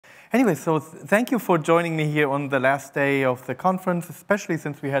Anyway, so thank you for joining me here on the last day of the conference, especially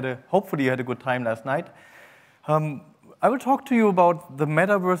since hopefully you had a good time last night. I will talk to you about the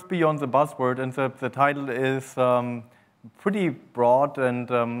metaverse beyond the buzzword, and the title is pretty broad, and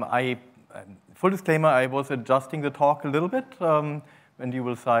full disclaimer, I was adjusting the talk a little bit, and you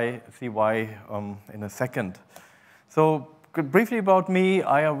will see why in a second. So briefly about me,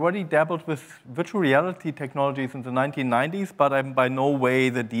 I already dabbled with virtual reality technologies in the 1990s, but I'm by no way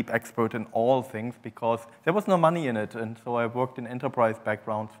the deep expert in all things because there was no money in it, and so I worked in enterprise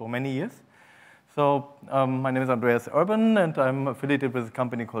backgrounds for many years. So my name is Andreas Erben, and I'm affiliated with a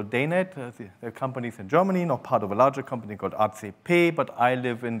company called Daynet. The company is in Germany, not part of a larger company called ACP, but I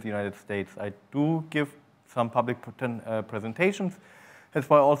live in the United States. I do give some public presentations. That's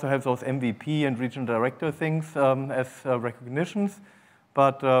why I also have those MVP and regional director things as recognitions.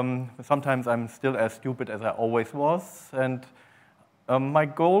 But sometimes I'm still as stupid as I always was. And my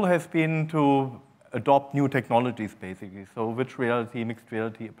goal has been to adopt new technologies, basically. So virtual reality, mixed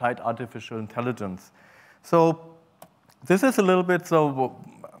reality, applied artificial intelligence. So this is a little bit, so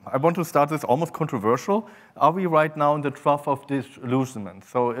I want to start this almost controversial. Are we right now in the trough of disillusionment?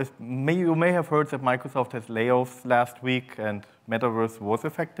 So you may have heard that Microsoft has layoffs last week, and Metaverse was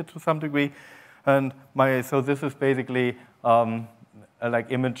affected to some degree. And so this is basically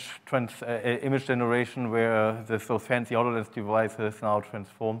like image generation where those fancy HoloLens devices now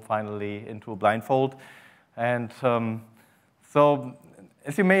transform finally into a blindfold. And so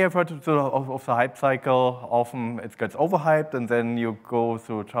as you may have heard of the hype cycle, often it gets overhyped, and then you go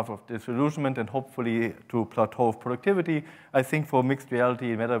through a trough of disillusionment and hopefully to a plateau of productivity. I think for mixed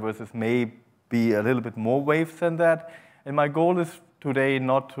reality, metaverses may be a little bit more waves than that. And my goal is today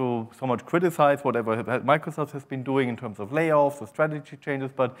not to so much criticize whatever Microsoft has been doing in terms of layoffs or strategy changes,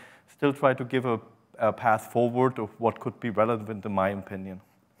 but still try to give a path forward of what could be relevant in my opinion.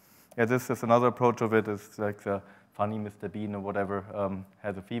 Yeah, this is another approach of it. It's like the funny Mr. Bean or whatever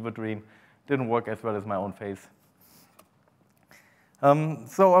has a fever dream. Didn't work as well as my own face.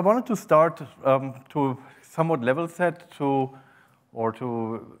 So I wanted to start to somewhat level set to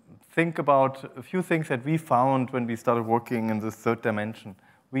think about a few things that we found when we started working in this third dimension.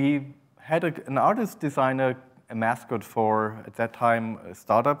 We had an artist designer, a mascot for, at that time, a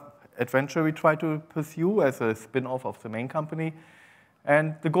startup adventure we tried to pursue as a spin-off of the main company.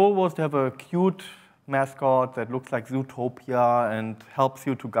 And the goal was to have a cute mascot that looks like Zootopia and helps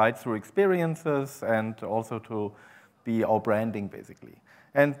you to guide through experiences and also to be our branding, basically.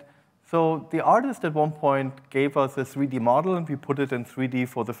 And so the artist at one point gave us a 3D model, and we put it in 3D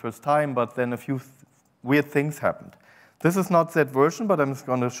for the first time, but then a few weird things happened. This is not that version, but I'm just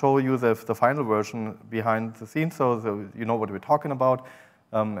going to show you the final version behind the scenes so you know what we're talking about.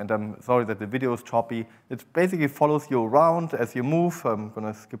 And I'm sorry that the video is choppy. It basically follows you around as you move. I'm going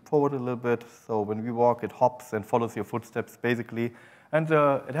to skip forward a little bit. So when we walk, it hops and follows your footsteps, basically. And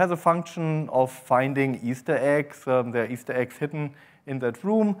it has a function of finding Easter eggs. There are Easter eggs hidden in that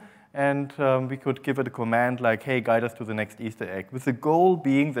room. And we could give it a command like, hey, guide us to the next Easter egg, with the goal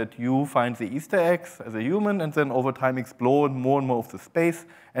being that you find the Easter eggs as a human and then over time explore more and more of the space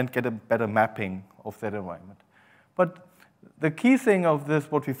and get a better mapping of that environment. But the key thing of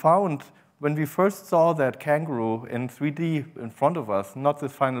this, what we found when we first saw that kangaroo in 3D in front of us, not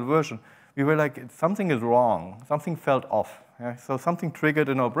this final version, we were like, something is wrong. Something felt off. Yeah? So something triggered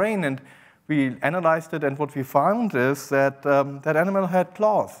in our brain, and we analyzed it, and what we found is that that animal had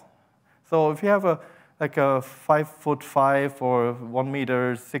claws. So if you have a 5'5" or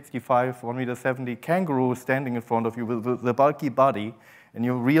 1m65, 1m70 kangaroo standing in front of you with the bulky body in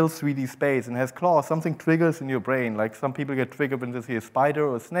your real 3D space and has claws, something triggers in your brain. Like some people get triggered when they see a spider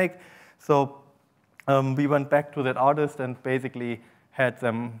or a snake. So we went back to that artist and basically had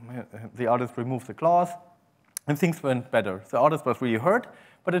the artist remove the claws, and things went better. The artist was really hurt,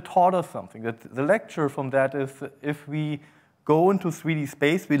 but it taught us something. That the lecture from that is if we go into 3D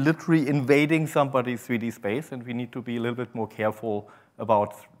space, we're literally invading somebody's 3D space, and we need to be a little bit more careful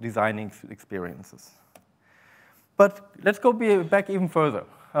about designing experiences. But let's go back even further.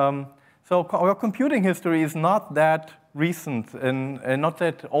 So our computing history is not that recent and not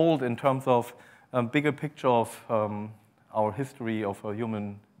that old in terms of bigger picture of our history of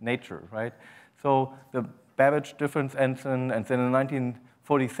human nature, right? So the Babbage difference engine, and then in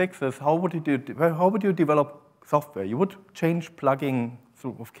 1946 is how would you develop software? You would change plugging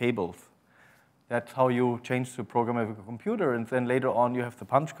of cables. That's how you change the programmable computer. And then later on, you have the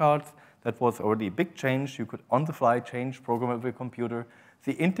punch cards. That was already a big change. You could, on the fly, change programmable computer.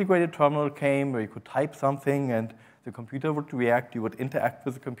 The integrated terminal came where you could type something, and the computer would react. You would interact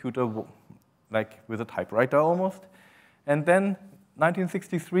with the computer like with a typewriter almost. And then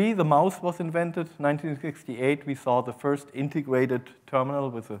 1963, the mouse was invented. 1968, we saw the first integrated terminal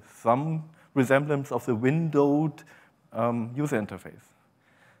with some resemblance of the windowed user interface.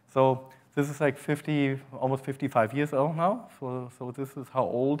 So this is like almost 55 years old now. So this is how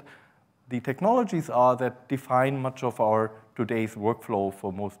old the technologies are that define much of our today's workflow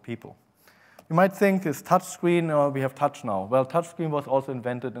for most people. You might think, is touchscreen, we have touch now. Well, touchscreen was also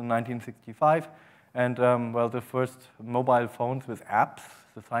invented in 1965. And well, the first mobile phones with apps,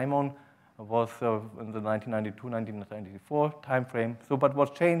 the Simon, was in the 1992, 1994 timeframe. So, but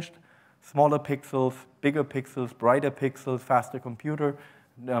what changed? Smaller pixels, bigger pixels, brighter pixels, faster computer,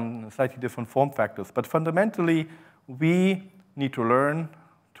 slightly different form factors. But fundamentally, we need to learn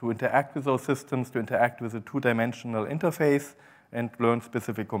to interact with those systems, to interact with a two-dimensional interface, and learn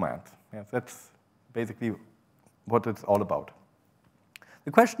specific commands. Yeah, that's basically what it's all about.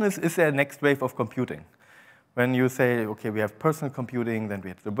 The question is there a next wave of computing? When you say, okay, we have personal computing, then we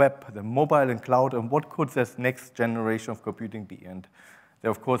have the web, the mobile and cloud, and what could this next generation of computing be? And there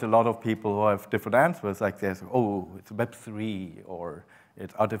are, of course, a lot of people who have different answers, like there's, oh, it's Web3, or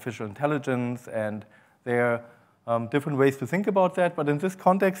it's artificial intelligence, and there are different ways to think about that. But in this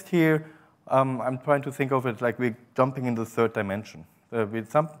context here, I'm trying to think of it like we're jumping in the third dimension. We're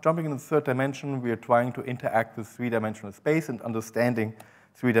jumping in the third dimension. We are trying to interact with three-dimensional space and understanding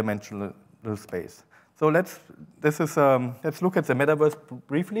three-dimensional space. So let's look at the metaverse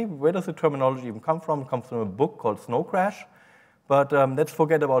briefly. Where does the terminology even come from? It comes from a book called Snow Crash. But let's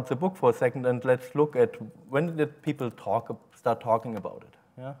forget about the book for a second, and let's look at when did people start talking about it.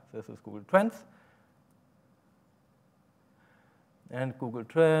 Yeah, this is Google Trends. And Google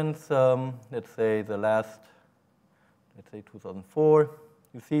Trends, let's say 2004.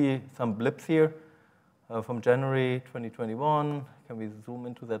 You see some blips here from January 2021. Can we zoom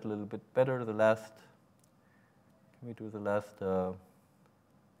into that a little bit better? Can we do the last,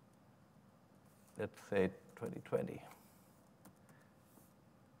 let's say 2020.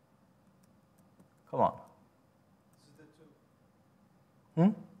 Come on.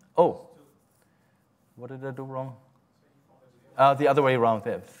 Oh, what did I do wrong? The other way around.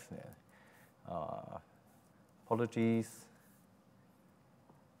 Yes. Apologies.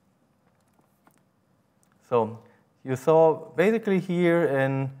 So you saw basically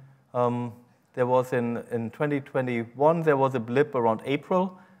here there was in 2021, there was a blip around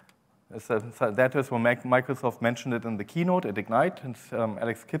April. That is when Microsoft mentioned it in the keynote at Ignite. And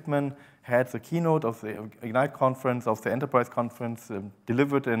Alex Kipman had the keynote of the Ignite conference, of the enterprise conference,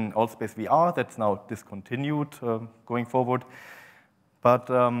 delivered in Allspace VR. That's now discontinued going forward. But,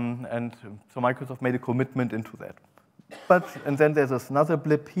 and so Microsoft made a commitment into that. And then there's another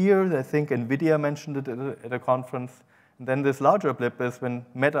blip here. I think NVIDIA mentioned it at a conference. And then this larger blip is when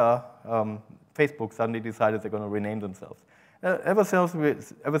Meta, Facebook, suddenly decided they're going to rename themselves. Ever since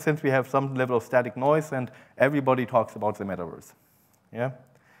we have some level of static noise, and everybody talks about the metaverse, yeah,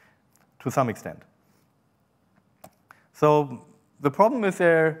 to some extent. So the problem is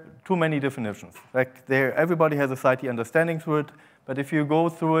there are too many definitions. Like everybody has a slightly understanding to it, but if you go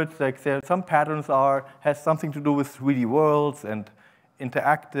through it, like some patterns has something to do with 3D worlds and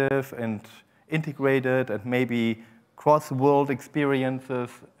interactive and integrated and maybe cross-world experiences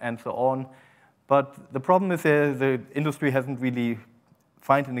and so on. But the problem is the industry hasn't really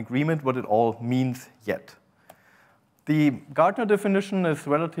found an agreement what it all means yet. The Gartner definition is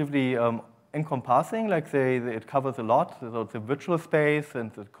relatively encompassing, like it covers a lot. So it's a virtual space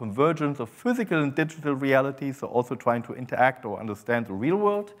and the convergence of physical and digital reality, so also trying to interact or understand the real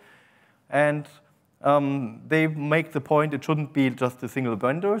world. And they make the point it shouldn't be just a single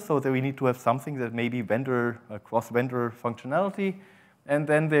vendor, so that we need to have something that may be cross-vendor functionality. And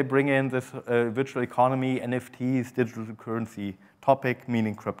then they bring in this virtual economy, NFTs, digital currency topic,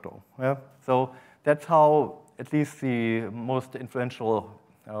 meaning crypto. Yeah? So that's how at least the most influential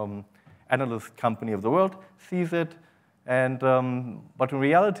analyst company of the world sees it. And, but in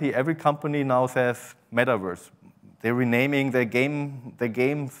reality, every company now says metaverse. They're renaming their games,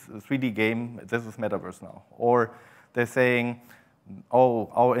 3D game, this is metaverse now. Or they're saying, oh,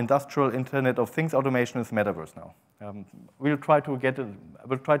 our industrial Internet of Things automation is metaverse now. We'll try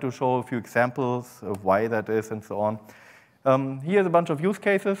to show a few examples of why that is and so on. Here's a bunch of use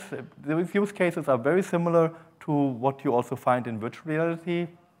cases. These use cases are very similar to what you also find in virtual reality.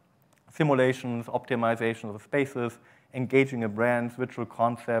 Simulations, optimization of spaces, engaging a brand, virtual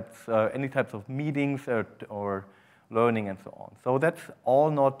concepts, any types of meetings or learning and so on. So that's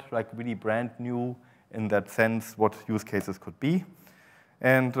all not like really brand new in that sense what use cases could be.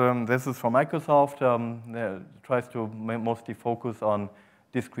 And this is from Microsoft. Tries to mostly focus on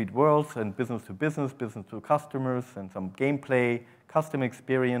discrete worlds and business to customers, and some gameplay, custom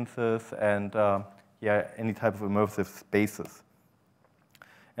experiences, and yeah, any type of immersive spaces.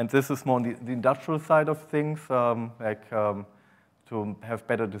 And this is more on the industrial side of things, to have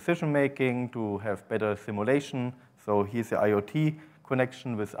better decision making, to have better simulation. So here's the IoT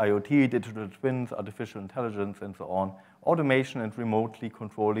connection with IoT, digital twins, artificial intelligence, and so on. Automation and remotely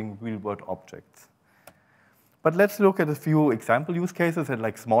controlling real-world objects. But let's look at a few example use cases that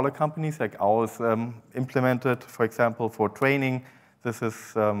like smaller companies like ours implemented, for example, for training. This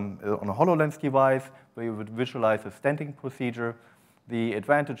is on a HoloLens device where you would visualize a stenting procedure. The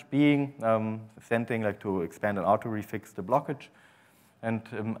advantage being stenting, like to expand an artery, fix the blockage.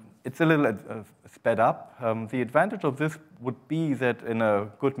 And it's a little sped up. The advantage of this would be that in a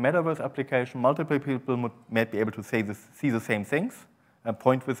good metaverse application, multiple people might be able to see the same things and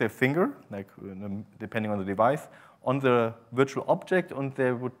point with their finger, like depending on the device, on the virtual object, and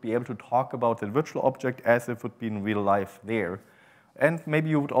they would be able to talk about the virtual object as if it would be in real life there. And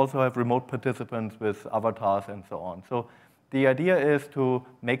maybe you would also have remote participants with avatars and so on. So the idea is to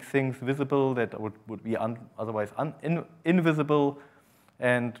make things visible that would be otherwise invisible,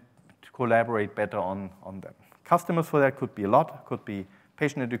 and to collaborate better on them. Customers for that could be a lot, could be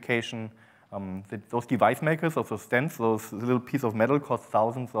patient education. Those device makers of those stents, those little piece of metal cost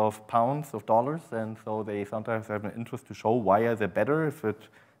thousands of pounds of dollars, and so they sometimes have an interest to show why are they better if it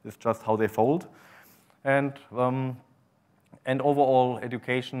is just how they fold. And overall,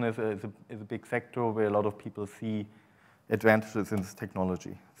 education is a big sector where a lot of people see advantages in this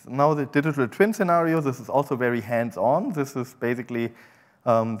technology. So now the digital twin scenario, this is also very hands-on. This is basically,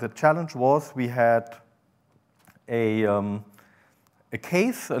 the challenge was we had a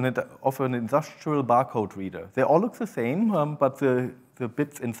case of an industrial barcode reader. They all look the same, but the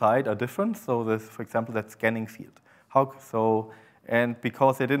bits inside are different. So there's, for example, that scanning field. And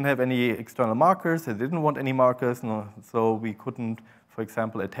because they didn't have any external markers, they didn't want any markers, so we couldn't, for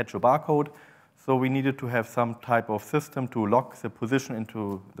example, attach a barcode. So we needed to have some type of system to lock the position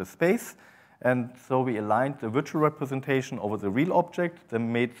into the space. And so we aligned the virtual representation over the real object,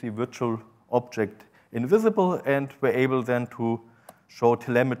 then made the virtual object invisible, and were able then to show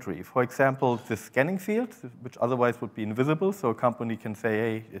telemetry. For example, the scanning field, which otherwise would be invisible, so a company can say,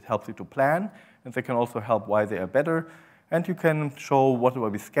 hey, it helps you to plan, and they can also help why they are better. And you can show what are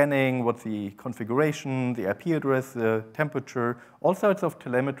we scanning, what's the configuration, the IP address, the temperature, all sorts of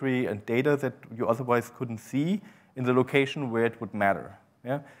telemetry and data that you otherwise couldn't see in the location where it would matter.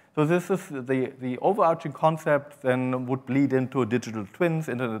 Yeah? So this is the overarching concept then would bleed into digital twins,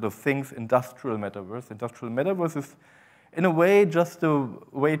 Internet of Things, industrial metaverse. Industrial metaverse is, in a way, just a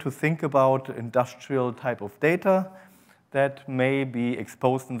way to think about industrial type of data that may be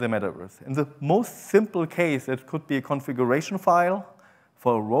exposed in the metaverse. In the most simple case, it could be a configuration file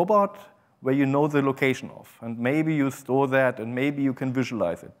for a robot where you know the location of, and maybe you store that, and maybe you can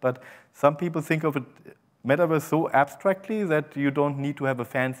visualize it. But some people think of it, metaverse so abstractly that you don't need to have a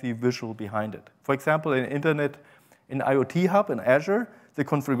fancy visual behind it. For example, in IoT Hub in Azure, the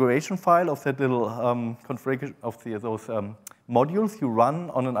configuration file of that little configuration of those modules you run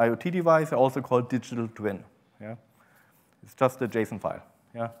on an IoT device are also called digital twin. Yeah? It's just a JSON file.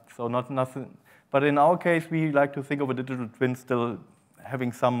 Yeah? So nothing. But in our case, we like to think of a digital twin still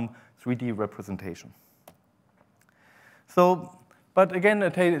having some 3D representation. So, but again, I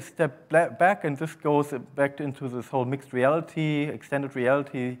take a step back, and this goes back into this whole mixed reality, extended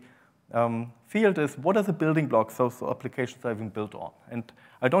reality field is what are the building blocks those applications are being built on? And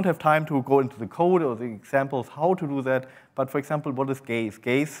I don't have time to go into the code or the examples how to do that, but for example, what is gaze?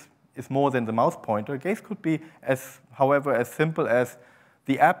 Gaze is more than the mouse pointer. Gaze could be, however, as simple as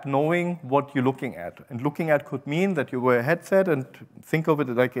the app knowing what you're looking at. And looking at could mean that you wear a headset and think of it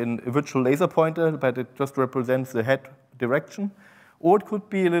like in a virtual laser pointer, but it just represents the head direction. Or it could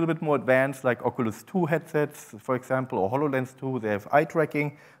be a little bit more advanced, like Oculus 2 headsets, for example, or HoloLens 2. They have eye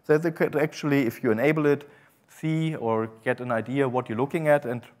tracking, so they could actually, if you enable it, see or get an idea what you're looking at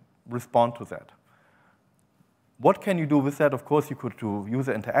and respond to that. What can you do with that? Of course, you could do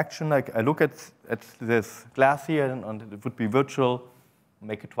user interaction. Like I look at this glass here, and it would be virtual,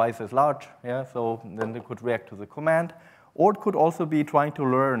 make it twice as large. Yeah, so then it could react to the command. Or it could also be trying to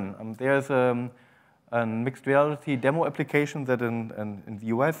learn. There's a mixed reality demo application that in the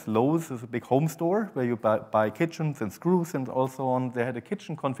US, Lowe's is a big home store where you buy kitchens and screws and also on. They had a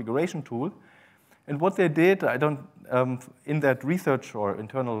kitchen configuration tool. And what they did, in that research or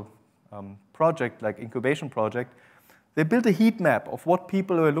internal project, like incubation project, they built a heat map of what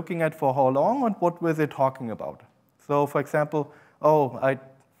people were looking at for how long and what were they talking about. So for example,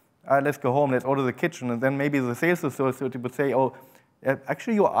 let's go home, let's order the kitchen, and then maybe the sales associate would say, oh,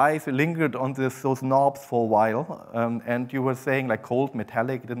 actually your eyes lingered on those knobs for a while, and you were saying like cold,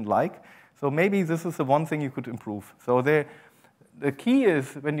 metallic, didn't like. So maybe this is the one thing you could improve. So the key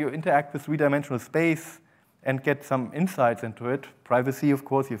is when you interact with three-dimensional space and get some insights into it, privacy, of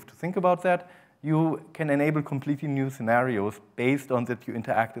course, you have to think about that, you can enable completely new scenarios based on that you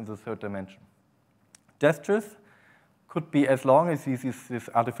interact in the third dimension. Gestures could be as long as these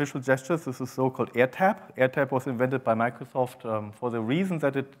artificial gestures. This is so-called AirTap. AirTap was invented by Microsoft for the reason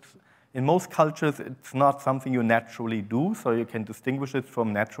that in most cultures, it's not something you naturally do, so you can distinguish it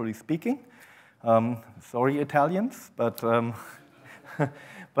from naturally speaking. Sorry, Italians, but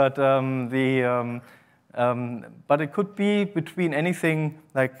but it could be between anything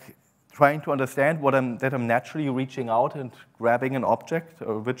like trying to understand that I'm naturally reaching out and grabbing an object,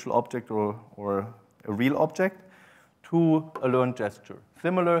 a virtual object or a real object, to a learned gesture.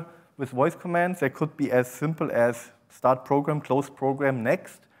 Similar with voice commands, they could be as simple as start program, close program,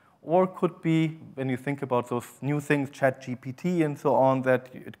 next, or could be, when you think about those new things, ChatGPT and so on, that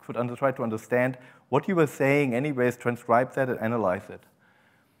it could try to understand what you were saying anyways, transcribe that and analyze it.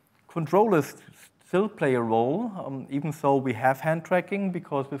 Controllers still play a role, even though we have hand tracking,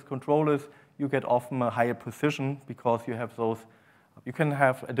 because with controllers you get often a higher precision because you have you can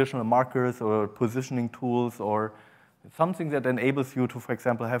have additional markers or positioning tools or something that enables you to, for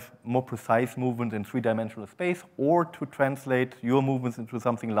example, have more precise movement in three-dimensional space or to translate your movements into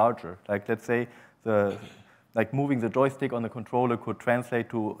something larger. Like let's say like moving the joystick on the controller could translate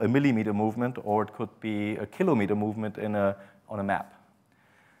to a millimeter movement, or it could be a kilometer movement on a map.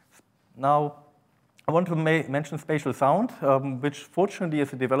 Now, I want to mention spatial sound, which fortunately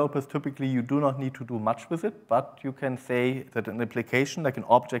as a developer, typically you do not need to do much with it, but you can say that an application, like an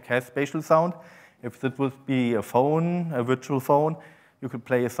object, has spatial sound. If it would be a phone, a virtual phone, you could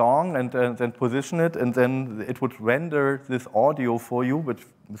play a song and then position it, and then it would render this audio for you with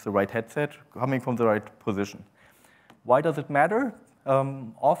the right headset coming from the right position. Why does it matter?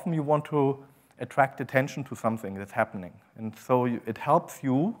 Often you want to attract attention to something that's happening. And so it helps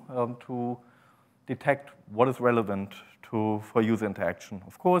you to detect what is relevant for user interaction.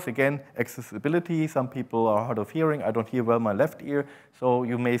 Of course, again, accessibility. Some people are hard of hearing. I don't hear well my left ear, so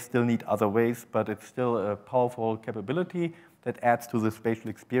you may still need other ways, but it's still a powerful capability that adds to the spatial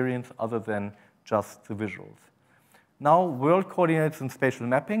experience other than just the visuals. Now, world coordinates and spatial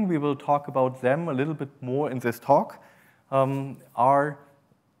mapping, we will talk about them a little bit more in this talk, are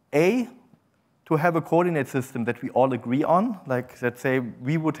to have a coordinate system that we all agree on. Like, let's say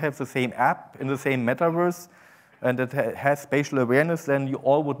we would have the same app in the same metaverse, and it has spatial awareness, then you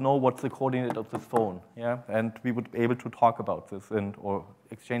all would know what's the coordinate of this phone, yeah? And we would be able to talk about this or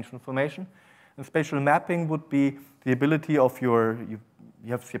exchange information. And spatial mapping would be the ability of you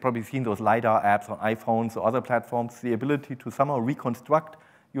have probably seen those LiDAR apps on iPhones or other platforms, the ability to somehow reconstruct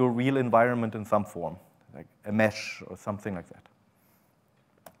your real environment in some form, like a mesh or something like that.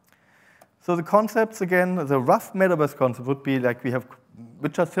 So the concepts, again, the rough metaverse concept would be like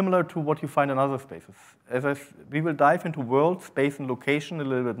which are similar to what you find in other spaces. We will dive into world, space, and location a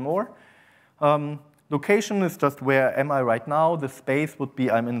little bit more. Location is just where am I right now. The space would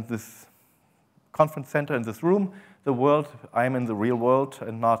be I'm in this conference center in this room. The world, I'm in the real world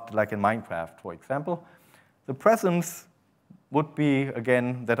and not like in Minecraft, for example. The presence would be,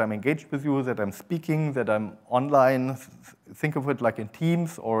 again, that I'm engaged with you, that I'm speaking, that I'm online. Think of it like in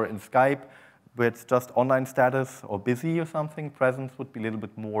Teams or in Skype, where it's just online status or busy or something. Presence would be a little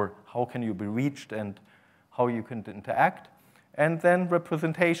bit more how can you be reached and how you can interact. And then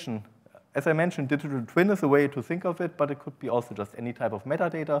representation. As I mentioned, digital twin is a way to think of it, but it could be also just any type of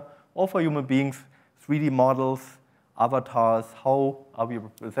metadata. Or for human beings, 3D models, avatars, how are we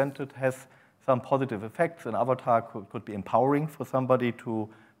represented has some positive effects. An avatar could be empowering for somebody to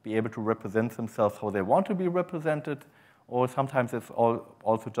be able to represent themselves how they want to be represented, or sometimes it's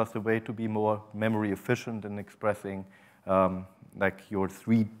also just a way to be more memory efficient in expressing like your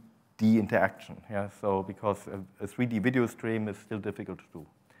 3D interaction. Yeah? So because a 3D video stream is still difficult to do.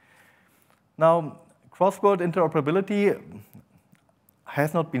 Now, cross-world interoperability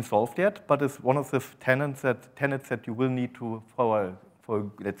has not been solved yet, but is one of the tenets that you will need for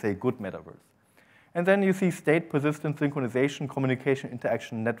let's say, good metaverse. And then you see state, persistence, synchronization, communication,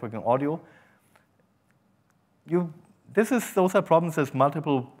 interaction, networking, audio. Those are problems with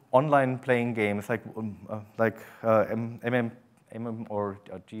multiple online playing games like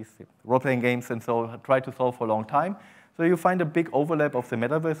role-playing games, and so try to solve for a long time. So you find a big overlap of the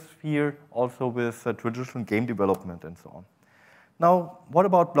metaverse sphere also with traditional game development and so on. Now, what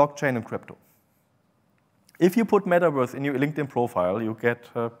about blockchain and crypto? If you put metaverse in your LinkedIn profile, you get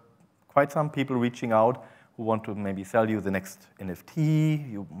quite some people reaching out who want to maybe sell you the next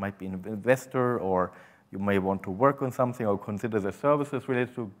NFT. You might be an investor, or you may want to work on something or consider the services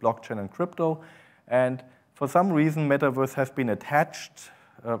related to blockchain and crypto. And for some reason, Metaverse has been attached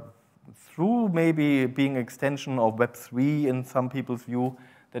through maybe being an extension of Web3 in some people's view,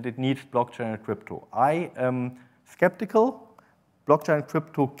 that it needs blockchain and crypto. I am skeptical. Blockchain and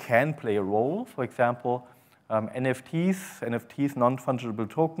crypto can play a role. For example, NFTs, non-fungible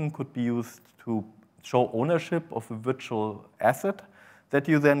token, could be used to show ownership of a virtual asset that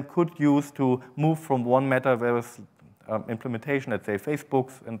you then could use to move from one Metaverse implementation, let's say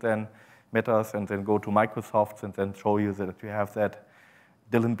Facebook's, and then Meta's, and then go to Microsoft's, and then show you that you have that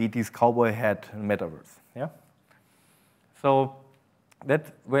Dylan Beattie's cowboy hat in Metaverse. Yeah? So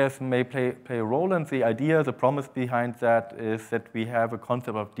that may play a role, and the idea, the promise behind that is that we have a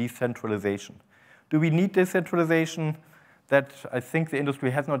concept of decentralization. Do we need decentralization? That I think the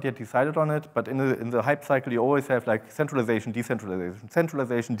industry has not yet decided on it, but in the hype cycle, you always have like centralization, decentralization,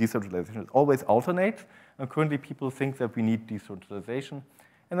 centralization, decentralization. It always alternates, and currently people think that we need decentralization.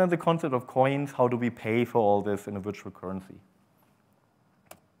 And then the concept of coins, how do we pay for all this in a virtual currency?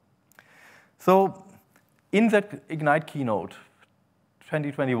 So in that Ignite keynote,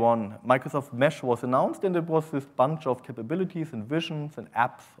 2021, Microsoft Mesh was announced, and it was this bunch of capabilities and visions and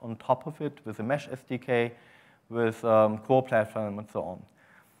apps on top of it with a Mesh SDK, with core platform and so on.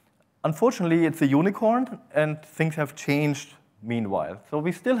 Unfortunately, it's a unicorn, and things have changed meanwhile. So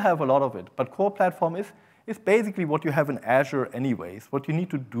we still have a lot of it, but core platform is basically what you have in Azure anyways, what you need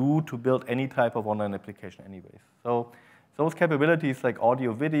to do to build any type of online application anyways. So those capabilities like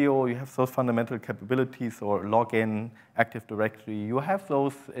audio, video, you have those fundamental capabilities, or login, Active Directory, you have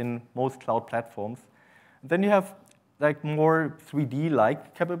those in most cloud platforms. Then you have like more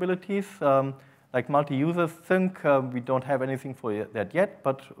 3D-like capabilities, like multi-user sync. We don't have anything for that yet,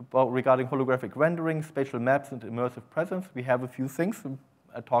 but regarding holographic rendering, spatial maps, and immersive presence, we have a few things.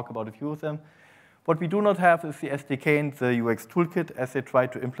 I'll talk about a few of them. What we do not have is the SDK and the UX toolkit, as they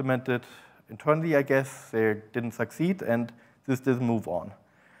tried to implement it internally, I guess. They didn't succeed, and this didn't move on.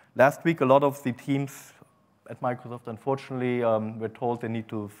 Last week, a lot of the teams at Microsoft, unfortunately, were told they need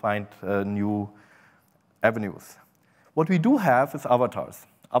to find new avenues. What we do have is avatars.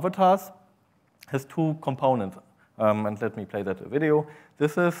 Avatars has two components, and let me play that video.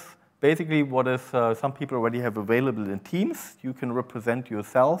 This is basically what is some people already have available in Teams. You can represent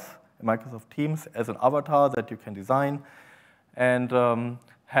yourself in Microsoft Teams as an avatar that you can design and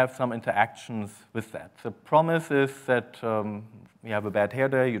have some interactions with that. The promise is that you have a bad hair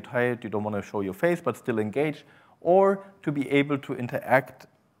day, you're tired, you don't want to show your face, but still engage, or to be able to interact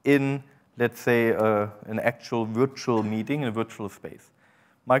in, let's say, an actual virtual meeting in a virtual space.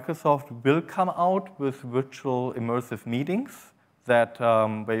 Microsoft will come out with virtual immersive meetings that,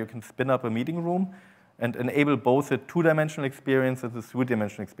 where you can spin up a meeting room and enable both a two-dimensional experience and a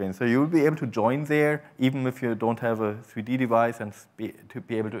three-dimensional experience. So you will be able to join there, even if you don't have a 3D device, and to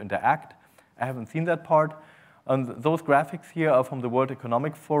be able to interact. I haven't seen that part. Those graphics here are from the World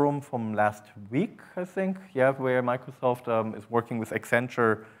Economic Forum from last week, I think, yeah, where Microsoft is working with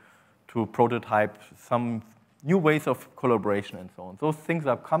Accenture to prototype some new ways of collaboration and so on. Those things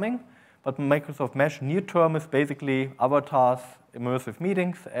are coming, but Microsoft Mesh near term is basically avatars, immersive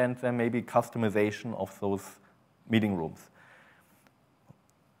meetings, and then maybe customization of those meeting rooms.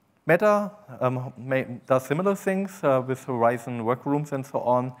 Meta does similar things with Horizon Workrooms and so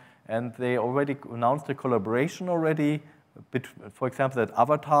on, and they already announced a collaboration already, for example, that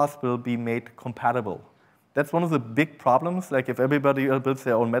avatars will be made compatible. That's one of the big problems, like if everybody builds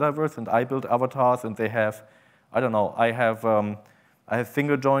their own metaverse and I build avatars and they have, I don't know, I have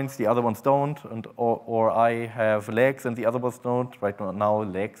finger joints, the other ones don't, or I have legs and the other ones don't. Right now,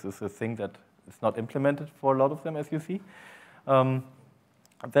 legs is a thing that is not implemented for a lot of them, as you see.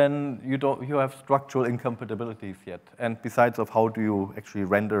 Then you have structural incompatibilities yet. And besides of how do you actually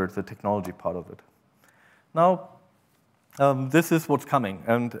render the technology part of it. Now, this is what's coming.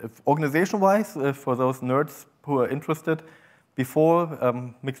 And organization-wise, for those nerds who are interested,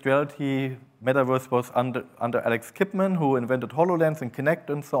 before mixed reality, Metaverse was under Alex Kipman, who invented HoloLens and Kinect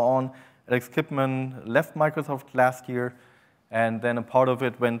and so on. Alex Kipman left Microsoft last year, and then a part of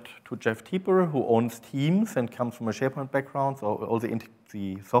it went to Jeff Teeper, who owns Teams and comes from a SharePoint background, so all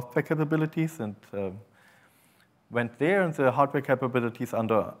the software capabilities, and went there, and the hardware capabilities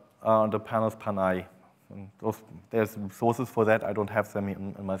under Panos Panay. And there's sources for that. I don't have them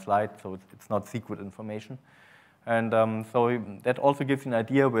in my slide, so it's not secret information. And so that also gives you an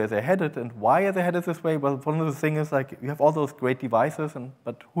idea where they're headed and why are they headed this way. Well, one of the things is like you have all those great devices,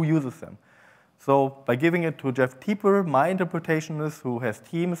 but who uses them? So by giving it to Jeff Teeper, my interpretation is who has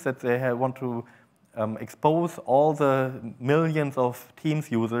teams that they want to expose all the millions of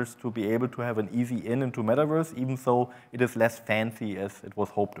Teams users to be able to have an easy in into Metaverse, even though it is less fancy as it was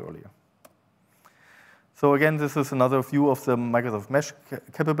hoped earlier. So again, this is another view of the Microsoft Mesh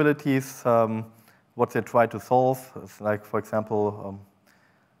capabilities. What they try to solve is like, for example,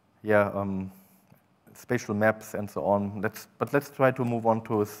 spatial maps and so on. But let's try to move on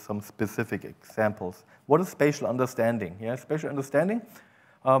to some specific examples. What is spatial understanding? Yeah, spatial understanding.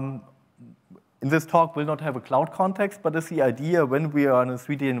 In this talk, we'll not have a cloud context, but it's the idea when we are in a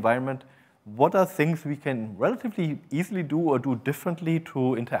 3D environment, what are things we can relatively easily do or do differently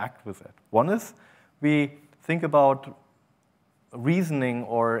to interact with it? One is we think about reasoning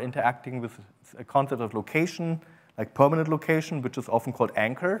or interacting with a concept of location, like permanent location, which is often called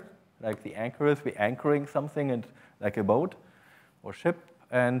anchor. Like the anchor is we're anchoring something and like a boat or ship,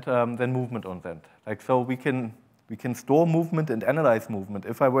 and then movement on that. Like so we can store movement and analyze movement.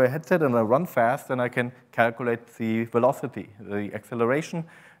 If I wear a headset and I run fast, then I can calculate the velocity, the acceleration,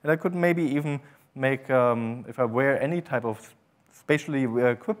 and I could maybe even make, if I wear any type of spatially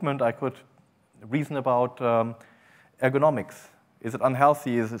equipment, I could reason about ergonomics. Is it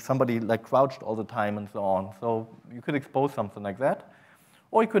unhealthy? Is it somebody like crouched all the time and so on? So you could expose something like that.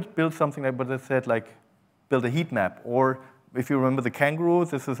 Or you could build something like what I said, like build a heat map. Or if you remember the kangaroo,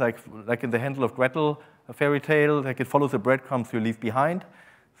 this is like in the Handle of Gretel, a fairy tale, like it follows the breadcrumbs you leave behind.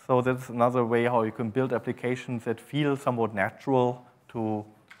 So that's another way how you can build applications that feel somewhat natural to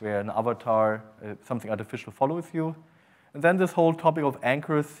where an avatar, something artificial follows you. And then this whole topic of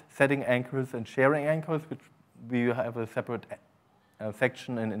anchors, setting anchors and sharing anchors, which we have a separate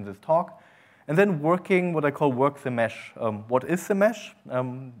section in this talk. And then working, what I call work the mesh. What is the mesh?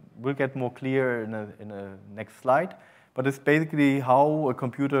 We'll get more clear in a next slide. But it's basically how a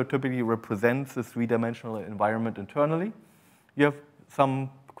computer typically represents a three-dimensional environment internally. You have some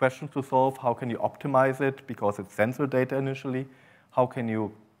questions to solve. How can you optimize it because it's sensor data initially? How can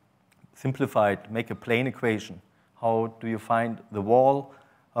you simplify it, make a plane equation? How do you find the wall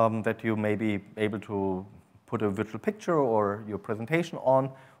that you may be able to put a virtual picture or your presentation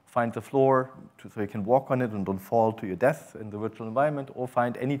on, find the floor so you can walk on it and don't fall to your death in the virtual environment, or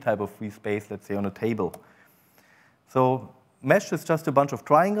find any type of free space, let's say on a table. So mesh is just a bunch of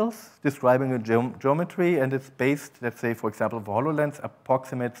triangles describing a geometry, and it's based, let's say, for example, for HoloLens,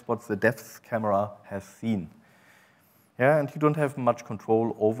 approximates what the depth camera has seen. Yeah, and you don't have much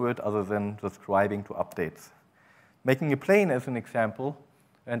control over it other than describing to updates. Making a plane as an example,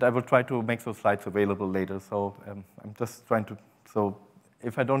 and I will try to make those slides available later. So I'm just trying to, so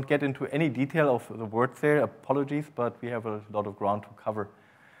if I don't get into any detail of the words there, apologies, but we have a lot of ground to cover.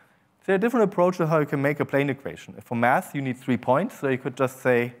 There are different approaches how you can make a plane equation. For math, you need 3 points. So you could just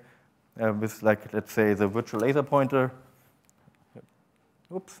say, with like, let's say, the virtual laser pointer.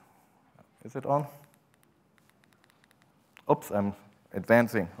 Oops, is it on? Oops, I'm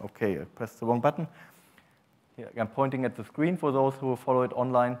advancing. OK, I pressed the wrong button. Here, I'm pointing at the screen for those who follow it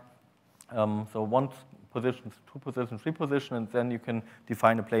online. So 1 position, 2 positions, 3 positions, and then you can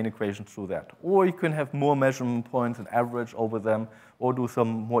define a plane equation through that. Or you can have more measurement points and average over them, or do some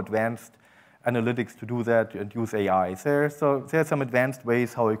more advanced analytics to do that and use AI. So there are some advanced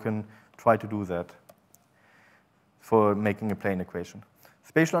ways how you can try to do that for making a plane equation.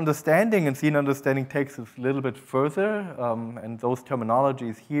 Spatial understanding and scene understanding takes it a little bit further, and those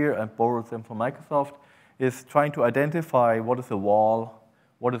terminologies here, I borrowed them from Microsoft, is trying to identify what is a wall,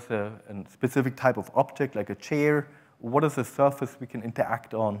 what is a specific type of object, like a chair, what is a surface we can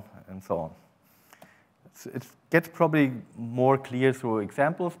interact on, and so on. It gets probably more clear through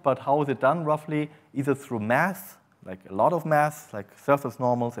examples, but how is it done roughly? Either through math, like a lot of math, like surface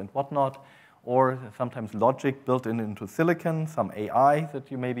normals and whatnot, or sometimes logic built into silicon, some AI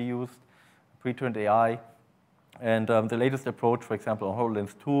that you maybe used, pre-trained AI. And the latest approach, for example, on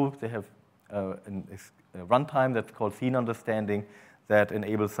HoloLens 2, they have a runtime that's called scene understanding that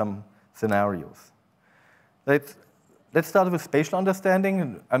enables some scenarios. Let's start with spatial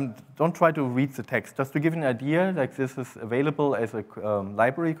understanding. Don't try to read the text. Just to give you an idea, like this is available as a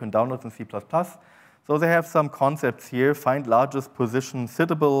library, you can download in C++. So they have some concepts here. Find largest position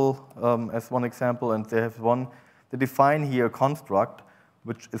sittable as one example, and they have one. They define here a construct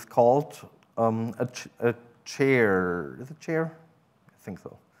which is called a chair. Is it chair? I think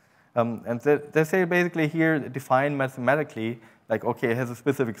so. And they say basically here define mathematically, like, okay, it has a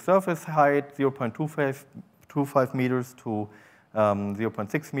specific surface height, 0.25 meters to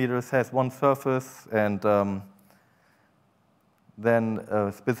 0.6 meters, has one surface, and then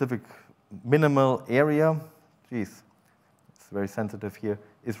a specific minimal area. Geez, it's very sensitive here.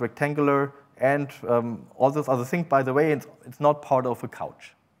 Is rectangular, and all those other things. By the way, it's not part of a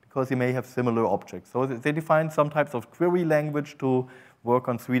couch, because you may have similar objects. So they define some types of query language to work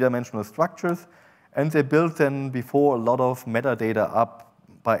on three-dimensional structures, and they built then before a lot of metadata up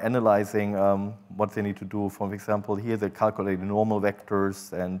by analyzing what they need to do. For example, here they calculate normal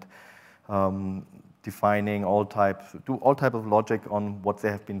vectors and defining all types, do all type of logic on what they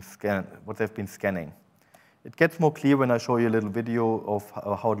have been scanning. It gets more clear when I show you a little video of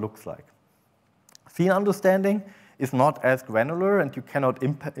how it looks like. Scene understanding is not as granular, and you cannot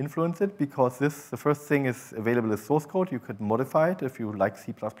influence it because the first thing is available as source code. You could modify it if you like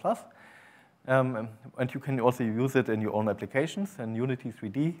C++. And you can also use it in your own applications. In Unity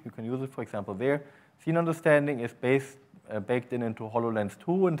 3D, you can use it, for example, there. Scene understanding is baked into HoloLens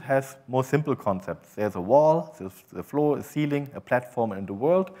 2 and has more simple concepts. There's a wall, there's the floor, a ceiling, a platform, and the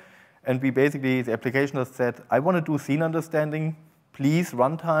world. And we basically, the application has said, I want to do scene understanding. Please,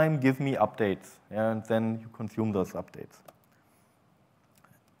 runtime, give me updates. And then you consume those updates.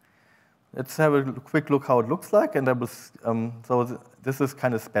 Let's have a quick look how it looks like. And so this is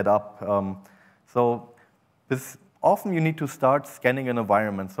kind of sped up. Often you need to start scanning an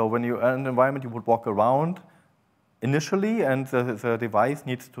environment. So when you're in an environment, you would walk around initially, and the device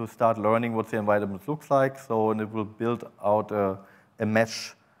needs to start learning what the environment looks like. And it will build out a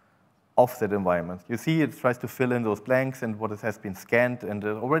mesh of that environment. You see it tries to fill in those blanks and what has been scanned, and it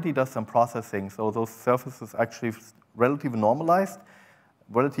already does some processing. So those surfaces actually relatively normalized,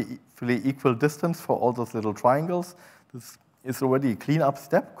 relatively equal distance for all those little triangles. This is already a cleanup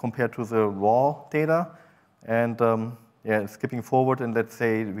step compared to the raw data. And skipping forward, and let's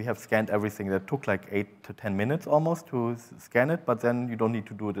say we have scanned everything. That took like 8 to 10 minutes almost to scan it, but then you don't need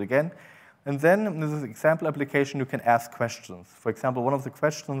to do it again. And then in this example application, you can ask questions. For example, one of the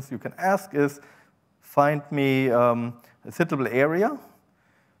questions you can ask is, find me a sittable area.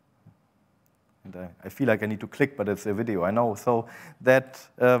 And I feel like I need to click, but it's a video, I know. So that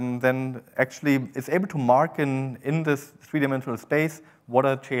then actually is able to mark in this three-dimensional space what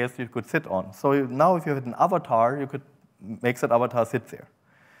are chairs you could sit on. So now if you had an avatar, you could make that avatar sit there.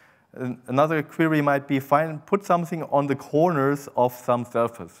 Another query might be put something on the corners of some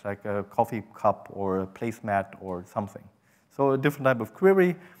surface, like a coffee cup or a placemat or something. So a different type of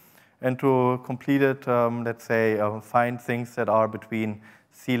query. And to complete it, let's say find things that are between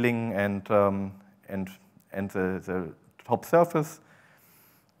ceiling and the top surface.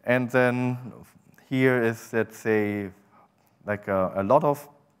 And then here is, let's say, like a lot of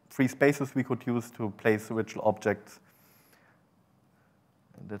free spaces we could use to place virtual objects.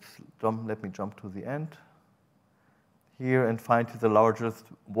 Let me jump to the end here and find the largest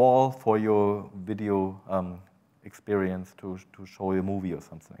wall for your video experience to show a movie or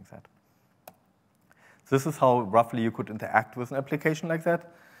something like that. This is how roughly you could interact with an application like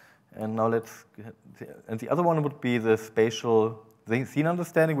that. And now and the other one would be the spatial scene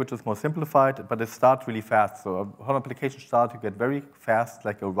understanding, which is more simplified, but it starts really fast. So how an application starts, you get very fast,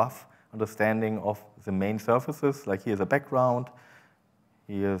 like a rough understanding of the main surfaces. Like here's a background.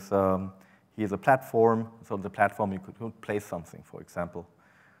 Here's a platform. So on the platform, you could place something, for example.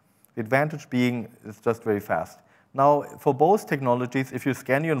 The advantage being it's just very fast. Now, for both technologies, if you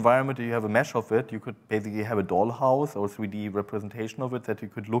scan your environment and you have a mesh of it, you could basically have a dollhouse or 3D representation of it that you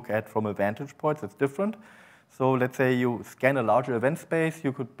could look at from a vantage point that's different. So let's say you scan a larger event space,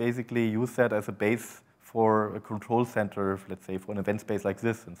 you could basically use that as a base for a control center, let's say for an event space like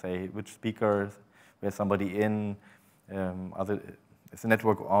this, and say which speakers, where's somebody in, is the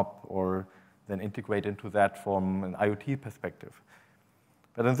network up, or then integrate into that from an IoT perspective.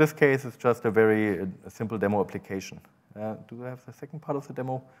 But in this case, it's just a very simple demo application. Do I have the second part of the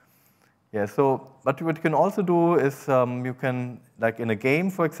demo? Yeah, so but what you can also do is you can, like in a game,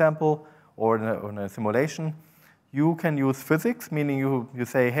 for example, or in a simulation, you can use physics, meaning you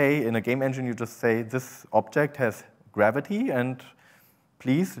say, hey, in a game engine, you just say, this object has gravity, and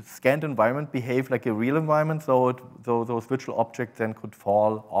please, scanned environment behave like a real environment, so those virtual objects then could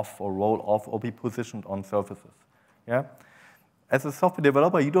fall off or roll off or be positioned on surfaces. Yeah? As a software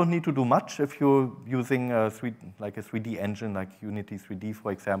developer, you don't need to do much if you're using a 3D engine like Unity 3D,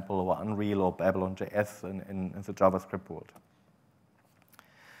 for example, or Unreal or Babylon.js in the JavaScript world.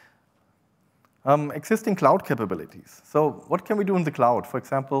 Existing cloud capabilities. So what can we do in the cloud? For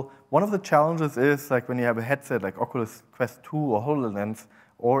example, one of the challenges is like when you have a headset like Oculus Quest 2 or HoloLens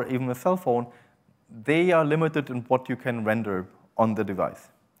or even a cell phone, they are limited in what you can render on the device.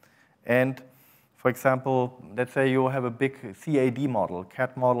 And for example, let's say you have a big CAD model,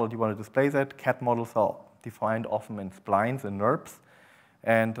 CAD model, you want to display that. CAD models are defined often in splines and NURBS.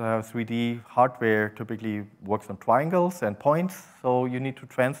 And 3D hardware typically works on triangles and points, so you need to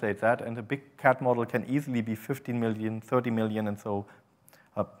translate that. And a big CAD model can easily be 15 million, 30 million, and so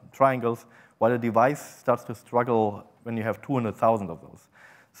triangles, while a device starts to struggle when you have 200,000 of those.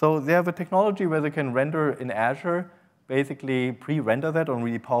 So they have a technology where they can render in Azure, basically pre-render that on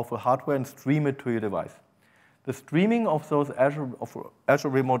really powerful hardware and stream it to your device. The streaming of those Azure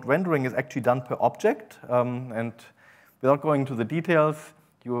Remote Rendering is actually done per object, and without going into the details,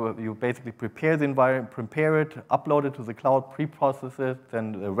 you basically prepare the environment, prepare it, upload it to the cloud, pre-process it,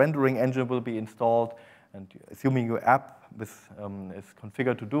 then the rendering engine will be installed, and assuming your app is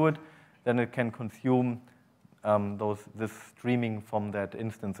configured to do it, then it can consume this streaming from that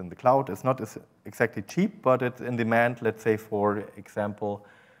instance in the cloud. It's not exactly cheap, but it's in demand, let's say, for example,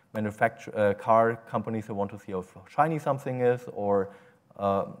 car companies who want to see how shiny something is, or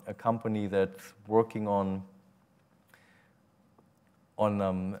a company that's working on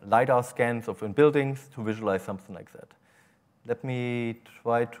LiDAR scans in buildings to visualize something like that. Let me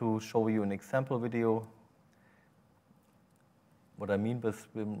try to show you an example video, what I mean with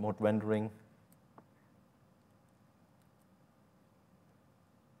remote rendering.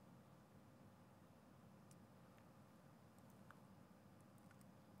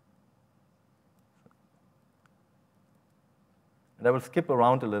 And I will skip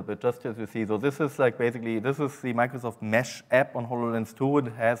around a little bit just as you see. So this is like basically, this is the Microsoft Mesh app on HoloLens 2.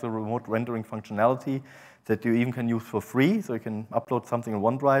 It has a remote rendering functionality that you even can use for free. So you can upload something in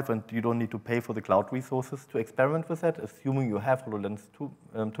OneDrive and you don't need to pay for the cloud resources to experiment with that, assuming you have HoloLens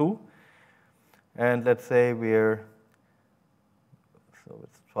 2. And let's say let's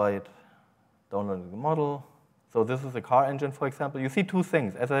try it, downloading the model. So this is a car engine, for example. You see two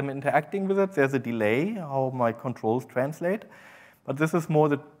things. As I'm interacting with it, there's a delay, how my controls translate. But this is more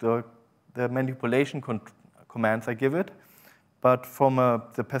the manipulation commands I give it. But from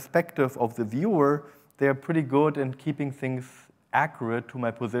the perspective of the viewer, they're pretty good in keeping things accurate to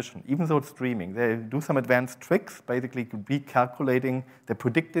my position, even though it's streaming. They do some advanced tricks, basically recalculating, they're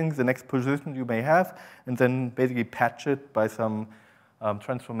predicting the next position you may have, and then basically patch it by some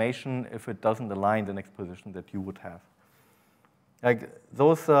transformation if it doesn't align the next position that you would have. Like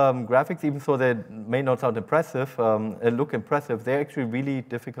those graphics, even though they may not sound impressive, look impressive, they're actually really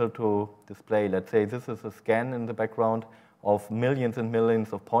difficult to display. Let's say this is a scan in the background of millions and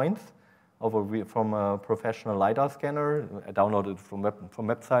millions of points from a professional LiDAR scanner. I downloaded it from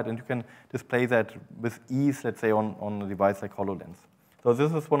website, and you can display that with ease, let's say, on a device like HoloLens. So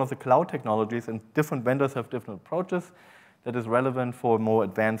this is one of the cloud technologies, and different vendors have different approaches that is relevant for more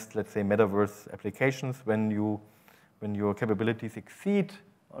advanced, let's say, metaverse applications when your capabilities exceed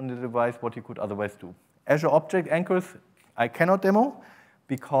on the device what you could otherwise do. Azure Object Anchors, I cannot demo,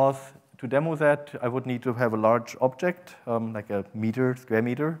 because to demo that, I would need to have a large object, like a square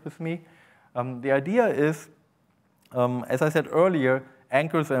meter with me. The idea is, as I said earlier,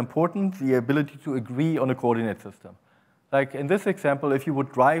 anchors are important, the ability to agree on a coordinate system. Like in this example, if you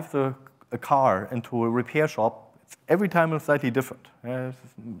would drive a car into a repair shop, every time it's slightly different. It's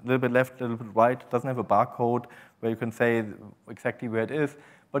a little bit left, a little bit right. It doesn't have a barcode where you can say exactly where it is.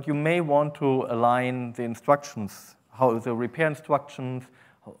 But you may want to align the instructions, how the repair instructions,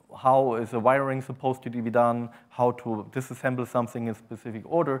 how is the wiring supposed to be done, how to disassemble something in specific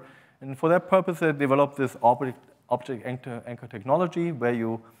order. And for that purpose, they developed this object anchor technology where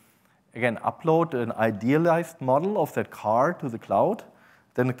you, again, upload an idealized model of that car to the cloud.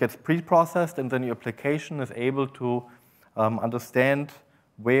 Then it gets pre-processed, and then your application is able to understand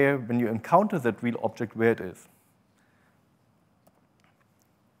where, when you encounter that real object, where it is.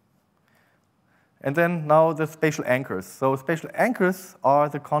 And then now the spatial anchors. So spatial anchors are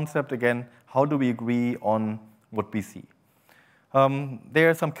the concept, again, how do we agree on what we see? There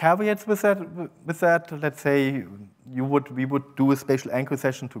are some caveats with that. Let's say we would do a spatial anchor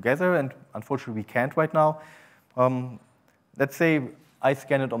session together, and unfortunately we can't right now. Let's say I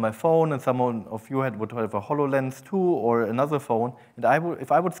scan it on my phone, and someone of you would have a HoloLens 2 or another phone, and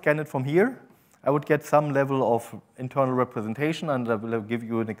if I would scan it from here, I would get some level of internal representation, and I will give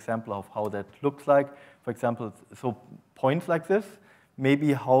you an example of how that looks like. For example, so points like this,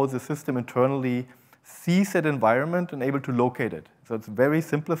 maybe how the system internally sees that environment and able to locate it. So it's very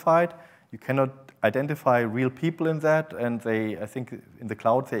simplified. You cannot identify real people in that, and I think in the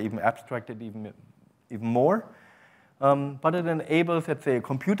cloud, they even abstracted even more. But it enables, let's say, a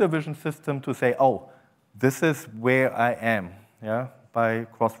computer vision system to say, oh, this is where I am, yeah, by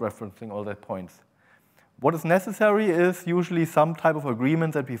cross-referencing all that points. What is necessary is usually some type of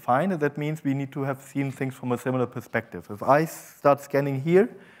agreement that we find, and that means we need to have seen things from a similar perspective. If I start scanning here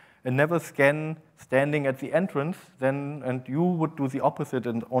and never scan standing at the entrance, and you would do the opposite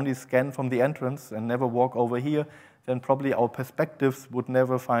and only scan from the entrance and never walk over here, then probably our perspectives would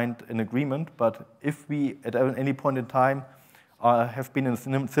never find an agreement. But if we, at any point in time, have been in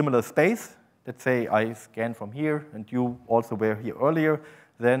a similar space. Let's say I scan from here, and you also were here earlier.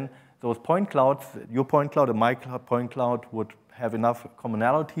 Then those point clouds, your point cloud and my point cloud, would have enough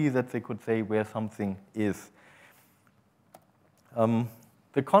commonality that they could say where something is.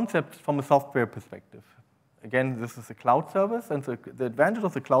 The concept from a software perspective. Again, this is a cloud service, and the advantage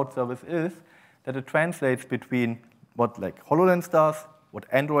of the cloud service is that it translates between what like HoloLens does, what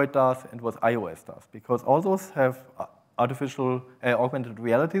Android does, and what iOS does, because all those have artificial augmented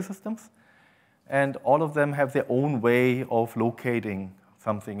reality systems, and all of them have their own way of locating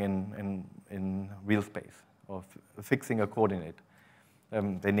something in real space, or fixing a coordinate.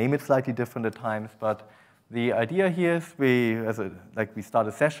 They name it slightly different at times, but the idea here is we start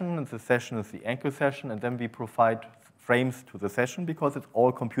a session, and the session is the anchor session, and then we provide frames to the session because it's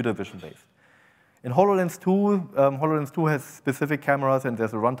all computer vision based. In HoloLens 2 has specific cameras, and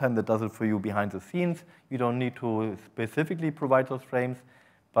there's a runtime that does it for you behind the scenes. You don't need to specifically provide those frames,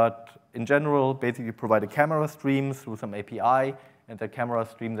 but in general, basically provide a camera stream through some API, and the camera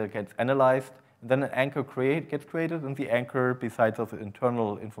stream that gets analyzed. And then an anchor gets created, and the anchor, besides of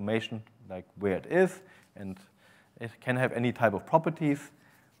internal information, like where it is, and it can have any type of properties,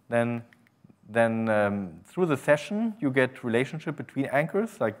 then through the session, you get relationship between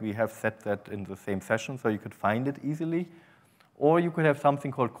anchors, like we have set that in the same session, so you could find it easily. Or you could have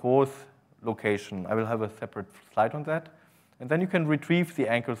something called course location. I will have a separate slide on that. And then you can retrieve the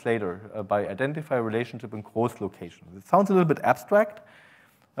anchors later by identify a relationship in course location. It sounds a little bit abstract,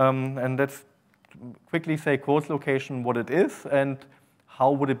 and let's quickly say course location, what it is, and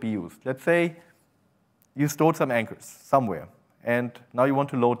how would it be used. Let's say you stored some anchors somewhere, and now you want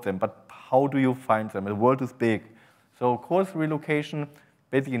to load them, but how do you find them? The world is big. So course relocation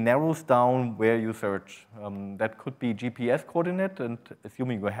basically narrows down where you search. That could be GPS coordinate, and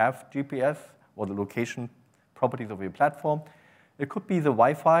assuming you have GPS or the location properties of your platform. It could be the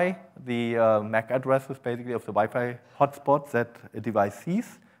Wi-Fi, the MAC addresses basically of the Wi-Fi hotspots that a device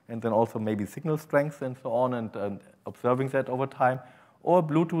sees, and then also maybe signal strength and so on, and observing that over time, or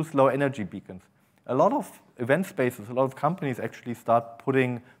Bluetooth low energy beacons. A lot of event spaces, a lot of companies actually start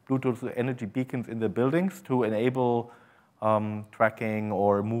putting Bluetooth energy beacons in their buildings to enable tracking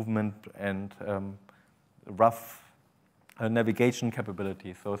or movement and rough navigation